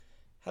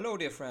Hello,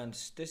 dear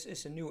friends. This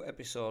is a new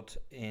episode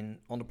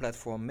on the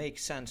platform Make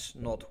Sense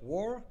Not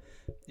War,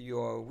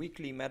 your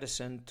weekly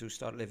medicine to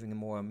start living a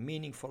more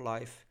meaningful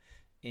life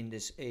in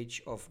this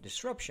age of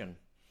disruption.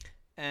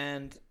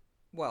 And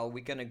well,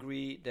 we can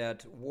agree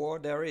that war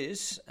there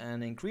is,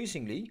 and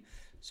increasingly.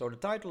 So the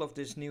title of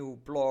this new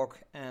blog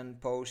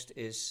and post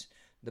is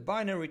The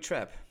Binary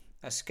Trap: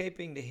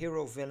 Escaping the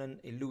Hero-Villain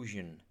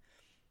Illusion,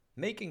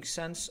 Making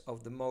Sense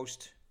of the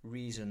Most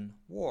Recent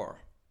War.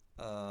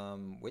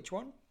 Which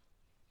one?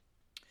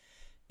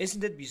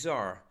 Isn't it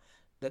bizarre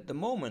that the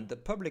moment the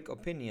public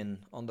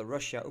opinion on the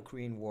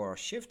Russia-Ukraine war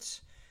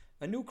shifts,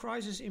 a new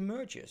crisis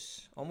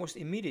emerges almost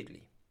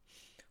immediately?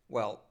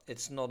 Well,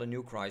 it's not a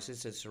new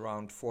crisis, it's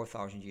around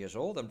 4,000 years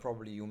old and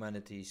probably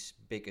humanity's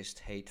biggest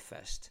hate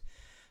fest.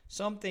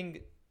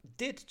 Something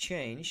did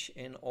change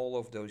in all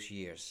of those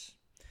years.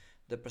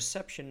 The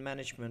perception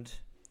management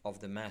of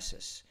the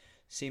masses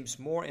seems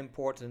more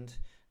important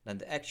than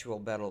the actual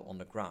battle on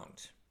the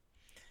ground.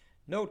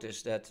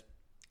 Notice that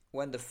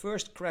when the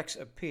first cracks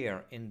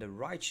appear in the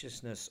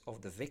righteousness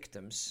of the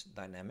victims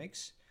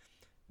dynamics,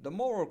 the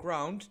moral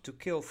ground to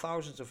kill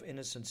thousands of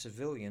innocent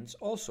civilians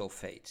also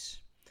fades,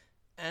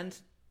 and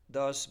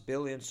thus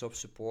billions of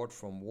support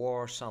from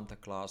war Santa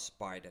Claus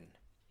Biden.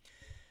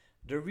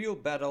 The real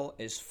battle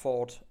is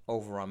fought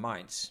over our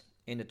minds,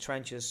 in the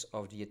trenches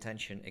of the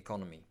attention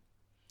economy.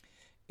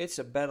 It's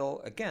a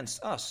battle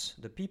against us,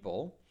 the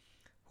people,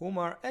 whom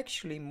are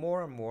actually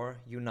more and more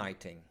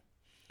uniting.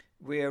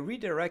 We are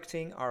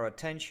redirecting our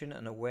attention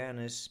and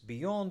awareness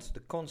beyond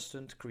the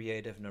constant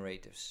creative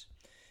narratives.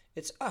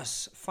 It's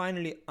us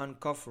finally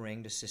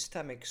uncovering the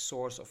systemic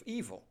source of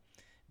evil,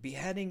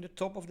 beheading the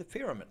top of the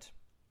pyramid,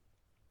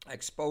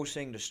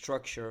 exposing the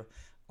structure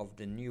of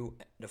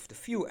the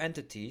few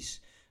entities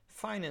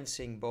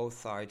financing both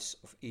sides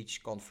of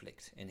each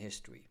conflict in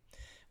history.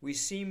 We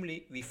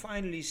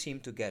finally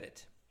seem to get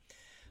it.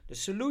 The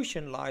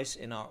solution lies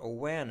in our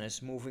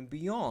awareness moving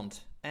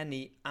beyond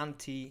any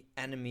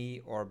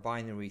anti-enemy or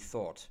binary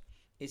thought.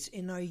 It's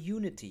in our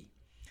unity.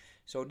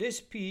 So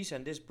this piece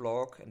and this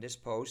blog and this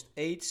post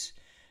aids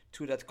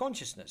to that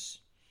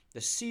consciousness,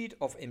 the seed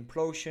of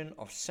implosion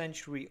of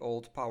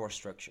century-old power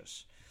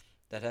structures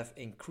that have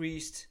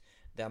increased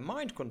their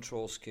mind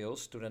control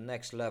skills to the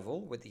next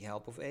level with the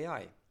help of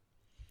AI.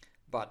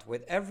 But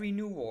with every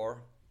new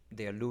war,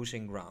 they are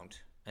losing ground.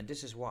 And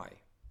this is why.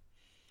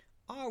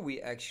 Are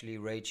we actually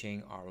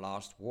waging our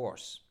last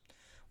wars?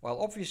 Well,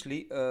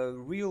 obviously, a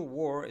real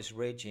war is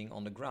raging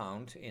on the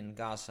ground in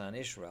Gaza and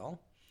Israel,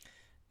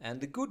 and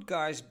the good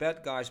guys,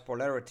 bad guys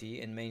polarity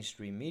in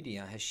mainstream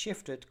media has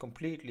shifted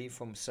completely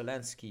from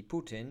Zelensky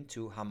Putin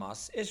to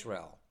Hamas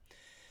Israel.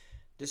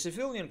 The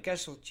civilian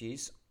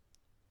casualties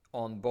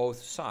on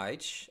both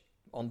sides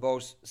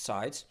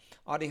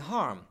are the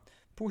harm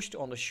pushed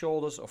on the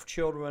shoulders of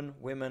children,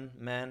 women,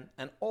 men,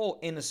 and all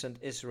innocent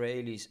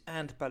Israelis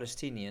and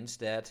Palestinians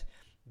that,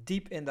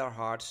 deep in their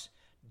hearts,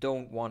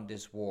 don't want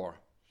this war.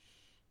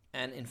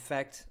 And in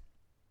fact,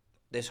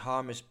 this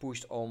harm is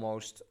pushed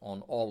almost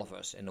on all of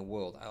us in the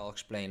world. I'll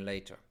explain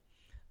later.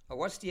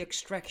 What's the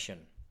extraction?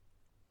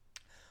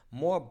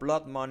 More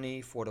blood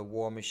money for the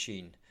war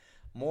machine.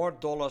 More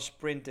dollars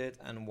printed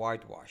and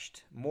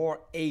whitewashed.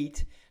 More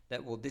aid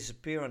that will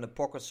disappear in the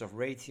pockets of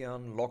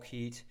Raytheon,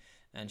 Lockheed,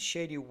 and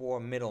shady war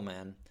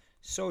middlemen,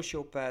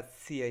 sociopath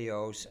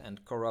CEOs,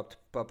 and corrupt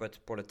puppet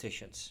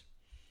politicians.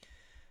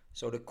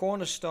 So the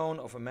cornerstone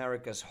of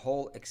America's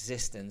whole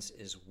existence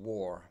is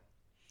war.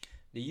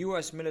 The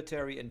US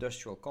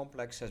military-industrial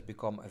complex has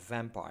become a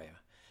vampire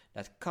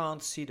that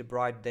can't see the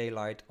bright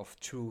daylight of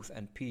truth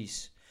and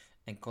peace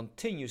and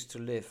continues to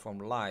live from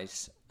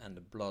lies and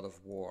the blood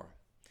of war.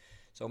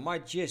 So my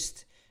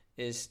gist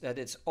is that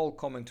it's all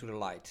coming to the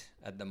light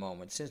at the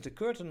moment, since the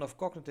curtain of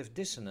cognitive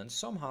dissonance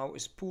somehow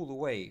is pulled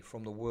away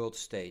from the world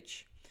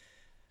stage.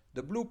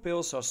 The blue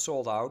pills are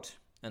sold out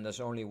and there's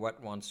only wet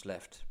ones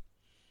left.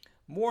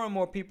 More and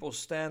more people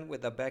stand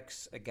with their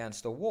backs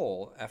against the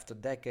wall after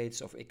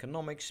decades of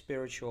economic,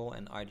 spiritual,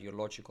 and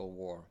ideological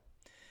war.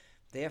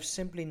 They have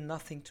simply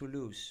nothing to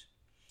lose.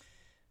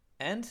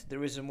 And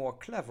there is a more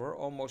clever,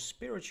 almost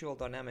spiritual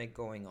dynamic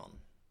going on.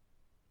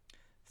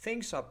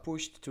 Things are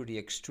pushed to the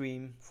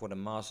extreme for the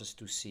masses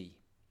to see.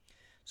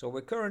 So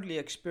we currently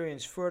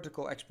experience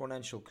vertical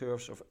exponential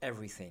curves of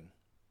everything,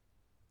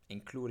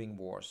 including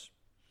wars.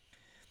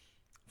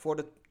 For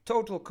the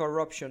total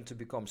corruption to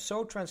become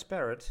so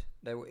transparent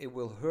that it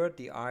will hurt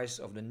the eyes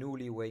of the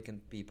newly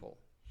awakened people,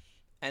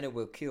 and it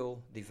will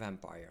kill the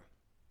vampire.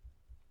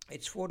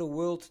 It's for the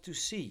world to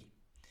see.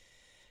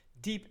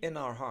 Deep in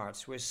our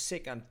hearts, we're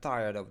sick and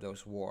tired of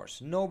those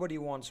wars. Nobody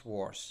wants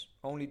wars,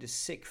 only the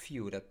sick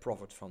few that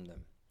profit from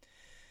them.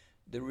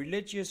 The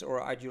religious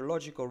or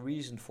ideological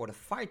reason for the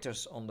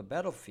fighters on the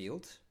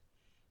battlefield,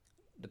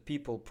 the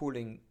people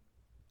pulling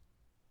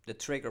the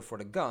trigger for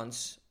the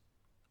guns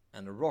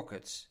and the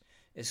rockets,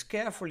 is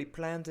carefully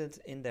planted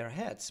in their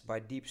heads by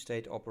deep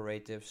state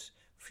operatives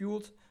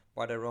fueled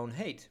by their own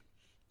hate,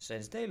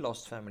 since they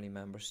lost family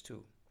members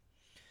too.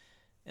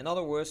 In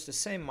other words, the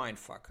same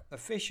mindfuck, a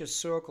vicious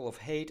circle of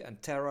hate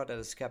and terror that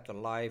is kept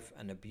alive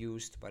and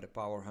abused by the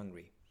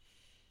power-hungry.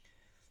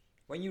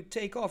 When you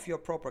take off your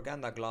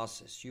propaganda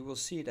glasses, you will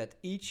see that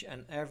each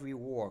and every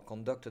war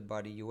conducted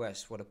by the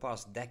US for the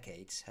past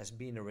decades has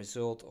been a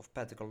result of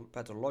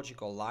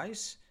pathological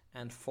lies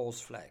and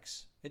false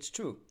flags. It's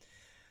true.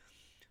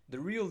 The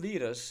real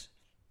leaders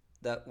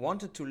that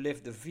wanted to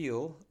lift the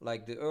veil,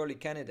 like the early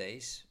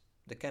Kennedys,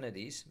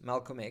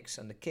 Malcolm X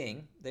and the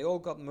King, they all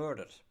got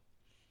murdered.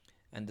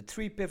 And the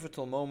three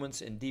pivotal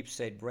moments in deep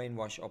state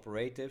brainwash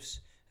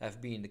operatives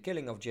have been the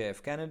killing of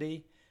JF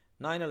Kennedy,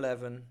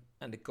 9/11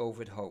 and the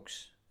COVID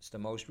hoax. It's the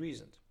most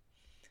recent.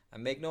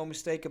 And make no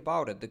mistake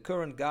about it, the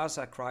current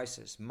Gaza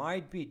crisis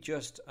might be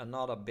just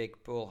another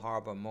big Pearl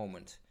Harbor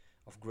moment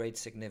of great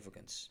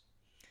significance.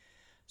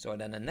 So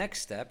then the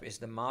next step is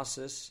the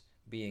masses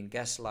being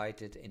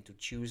gaslighted into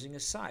choosing a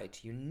side.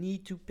 You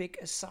need to pick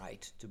a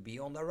side to be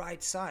on the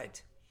right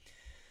side.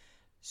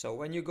 So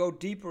when you go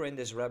deeper in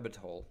this rabbit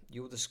hole,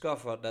 you will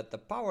discover that the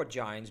power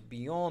giants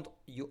beyond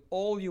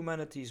all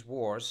humanity's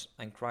wars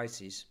and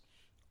crises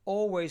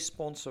always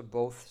sponsor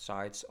both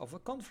sides of a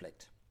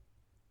conflict.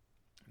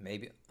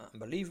 Maybe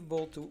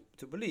unbelievable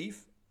to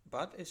believe,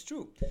 but it's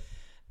true.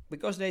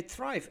 Because they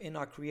thrive in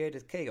our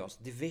created chaos,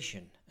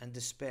 division and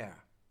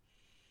despair.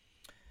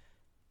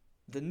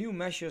 The new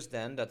measures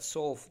then that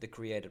solve the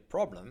created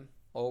problem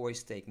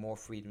always take more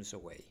freedoms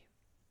away.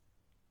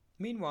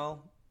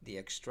 Meanwhile, the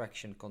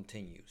extraction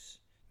continues,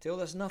 till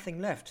there's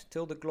nothing left,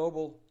 till the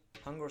global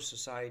hunger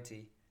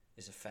society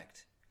is a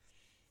fact.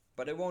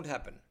 But it won't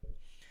happen.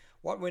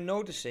 What we're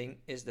noticing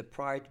is the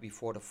pride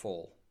before the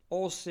fall.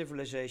 All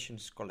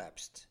civilizations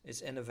collapsed.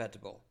 It's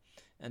inevitable.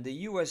 And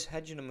the US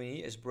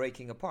hegemony is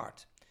breaking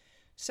apart.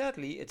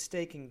 Sadly, it's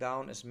taking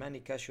down as many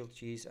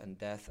casualties and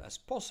death as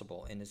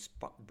possible in its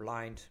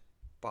blind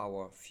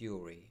power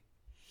fury.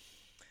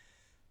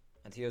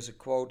 And here's a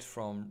quote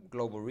from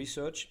Global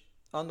Research.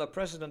 Under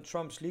President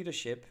Trump's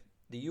leadership,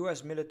 the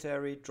US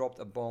military dropped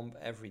a bomb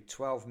every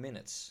 12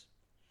 minutes.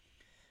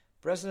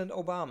 President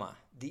Obama,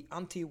 the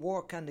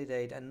anti-war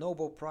candidate and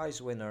Nobel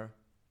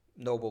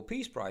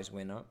Peace Prize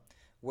winner,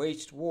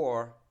 waged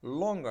war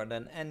longer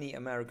than any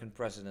American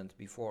president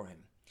before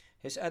him.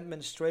 His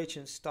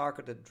administration's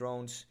targeted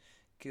drones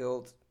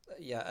killed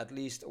at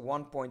least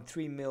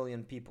 1.3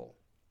 million people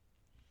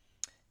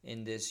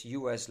in this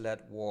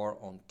US-led war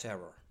on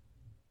terror.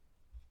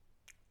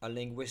 A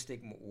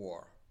linguistic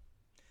war.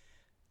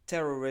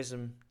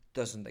 Terrorism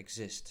doesn't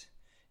exist.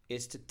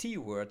 It's the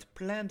T-word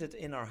planted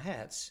in our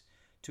heads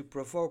to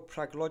provoke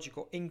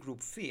psychological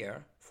in-group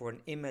fear for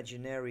an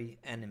imaginary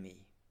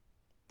enemy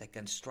that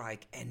can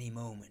strike any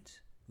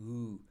moment.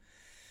 Ooh.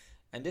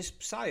 And this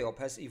psyop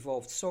has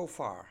evolved so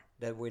far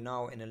that we're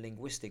now in a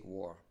linguistic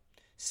war.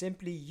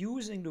 Simply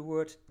using the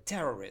word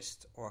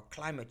terrorist or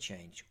climate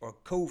change or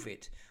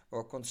COVID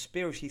or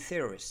conspiracy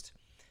theorist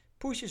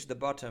pushes the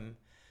button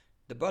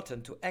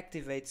to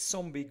activate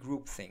zombie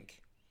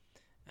groupthink.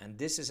 And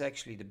this is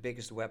actually the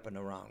biggest weapon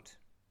around.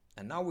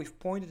 And now we've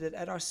pointed it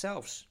at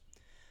ourselves.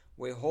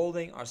 We're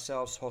holding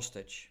ourselves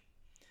hostage.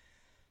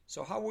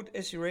 So how would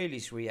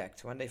Israelis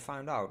react when they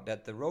found out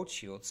that the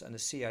Rothschilds and the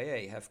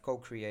CIA have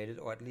co-created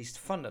or at least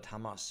funded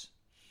Hamas?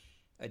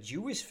 A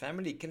Jewish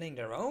family killing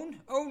their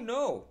own? Oh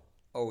no!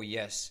 Oh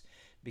yes,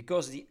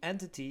 because the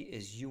entity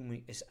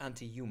is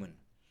anti-human.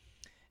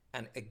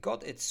 And it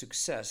got its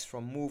success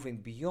from moving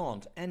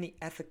beyond any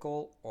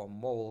ethical or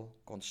moral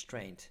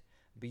constraint,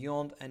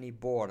 beyond any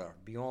border,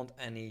 beyond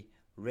any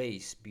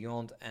race,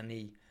 beyond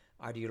any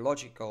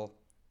ideological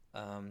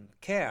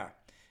care.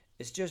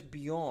 It's just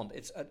beyond.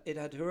 It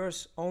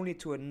adheres only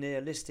to a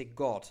nihilistic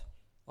god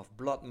of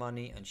blood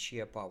money and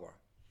sheer power.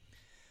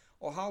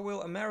 Or how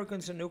will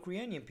Americans and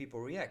Ukrainian people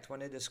react when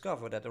they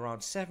discover that around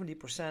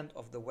 70%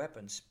 of the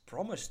weapons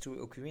promised to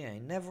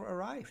Ukraine never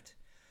arrived?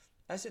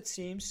 As it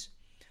seems,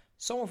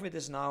 some of it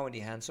is now in the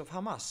hands of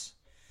Hamas.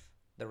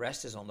 The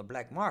rest is on the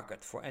black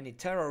market for any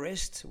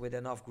terrorist with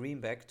enough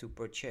greenback to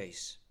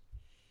purchase.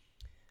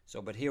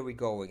 But here we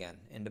go again,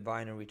 in the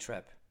binary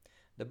trap.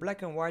 The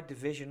black and white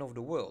division of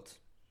the world,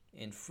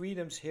 in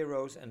freedom's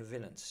heroes and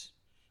villains.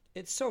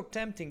 It's so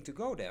tempting to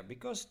go there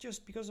because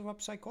of our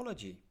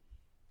psychology.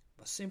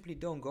 But simply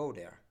don't go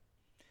there.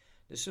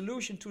 The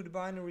solution to the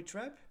binary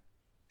trap?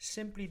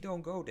 Simply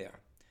don't go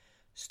there.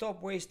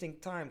 Stop wasting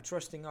time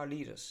trusting our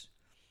leaders.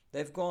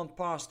 They've gone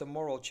past the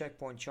moral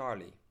checkpoint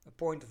Charlie, a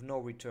point of no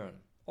return.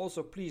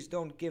 Also, please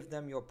don't give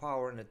them your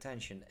power and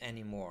attention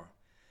anymore.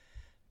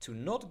 To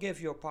not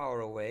give your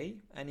power away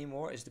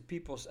anymore is the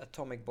people's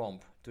atomic bomb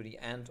to the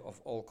end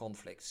of all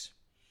conflicts.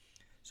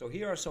 So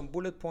here are some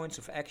bullet points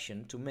of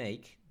action to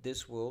make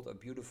this world a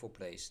beautiful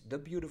place. The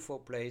beautiful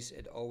place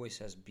it always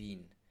has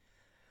been.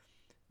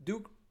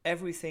 Do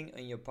everything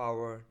in your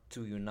power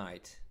to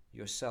unite.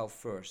 Yourself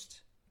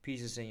first.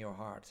 Peace is in your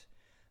heart.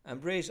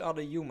 Embrace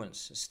other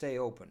humans. Stay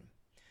open.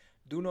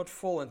 Do not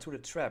fall into the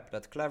trap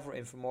that clever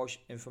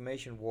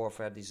information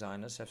warfare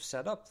designers have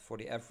set up for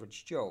the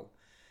average Joe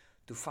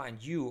to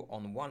find you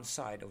on one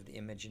side of the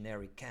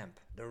imaginary camp,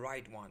 the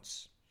right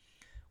ones.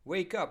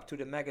 Wake up to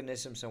the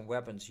mechanisms and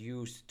weapons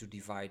used to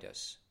divide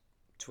us.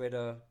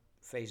 Twitter,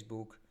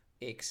 Facebook,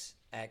 X,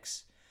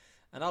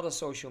 and other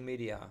social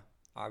media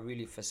are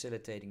really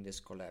facilitating this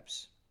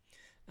collapse.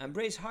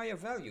 Embrace higher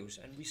values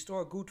and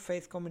restore good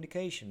faith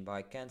communication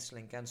by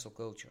canceling cancel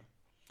culture.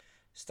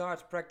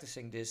 Start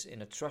practicing this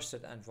in a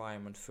trusted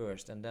environment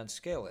first and then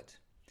scale it.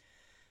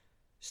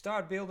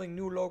 Start building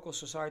new local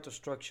societal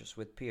structures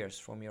with peers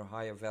from your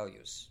higher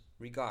values,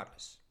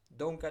 regardless.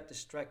 Don't get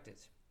distracted.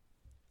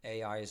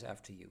 AI is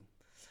after you.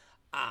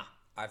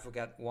 I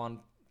forgot one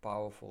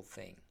powerful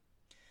thing.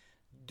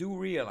 Do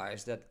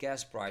realize that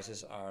gas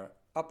prices are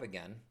up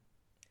again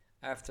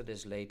after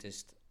this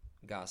latest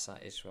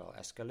Gaza-Israel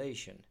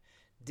escalation.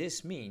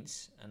 This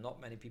means, and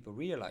not many people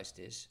realize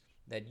this,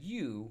 that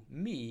you,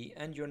 me,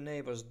 and your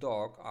neighbor's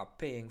dog are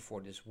paying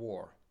for this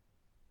war.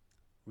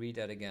 Read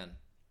that again.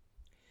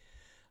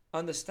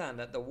 Understand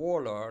that the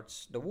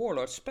warlords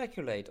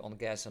speculate on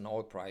gas and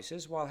oil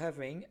prices while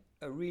having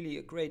a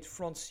really great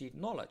front seat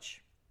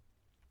knowledge.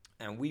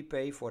 And we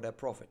pay for their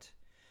profit.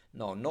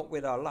 No, not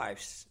with our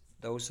lives.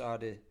 Those are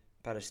the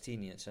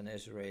Palestinians and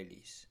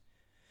Israelis.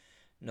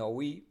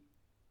 No,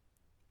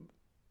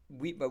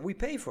 but we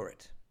pay for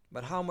it.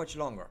 But how much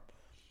longer?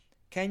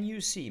 Can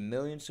you see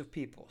millions of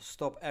people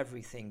stop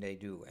everything they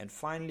do and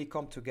finally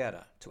come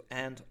together to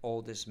end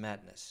all this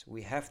madness?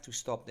 We have to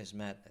stop this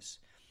madness.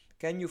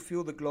 Can you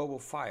feel the global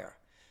fire?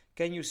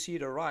 Can you see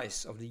the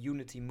rise of the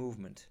unity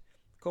movement?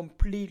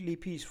 Completely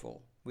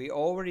peaceful. We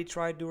already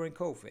tried during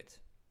COVID,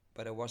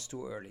 but it was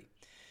too early.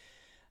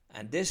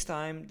 And this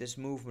time, this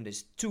movement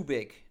is too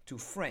big to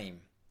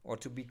frame or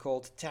to be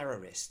called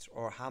terrorists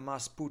or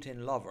Hamas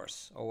Putin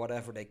lovers or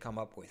whatever they come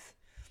up with,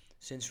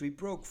 since we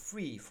broke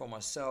free from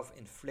our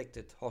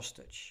self-inflicted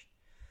hostage.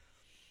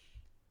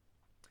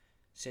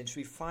 Since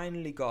we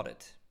finally got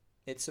it,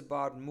 it's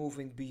about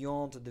moving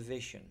beyond the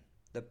division.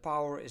 The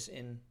power is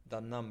in the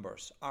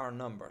numbers, our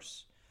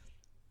numbers.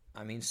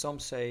 I mean, some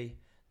say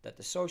that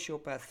the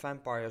sociopath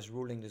vampires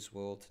ruling this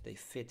world, they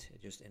fit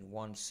just in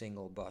one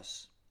single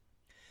bus.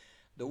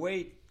 The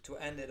way to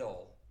end it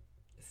all: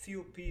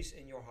 feel peace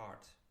in your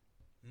heart.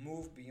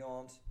 Move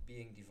beyond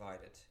being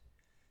divided.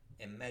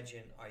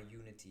 Imagine our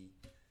unity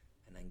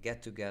and then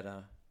get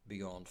together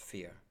beyond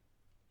fear.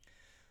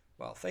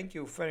 Well, thank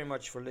you very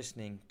much for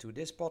listening to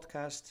this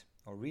podcast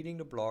or reading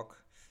the blog.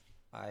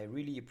 I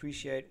really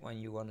appreciate when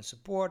you want to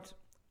support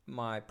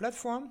my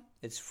platform.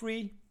 It's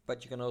free,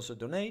 but you can also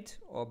donate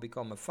or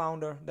become a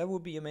founder. That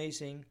would be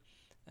amazing,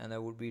 and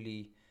that would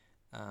really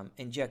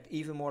inject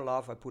even more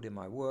love I put in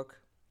my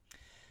work.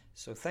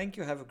 So thank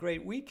you, have a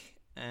great week,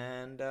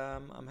 and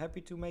I'm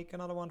happy to make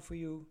another one for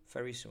you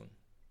very soon.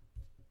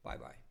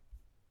 Bye-bye.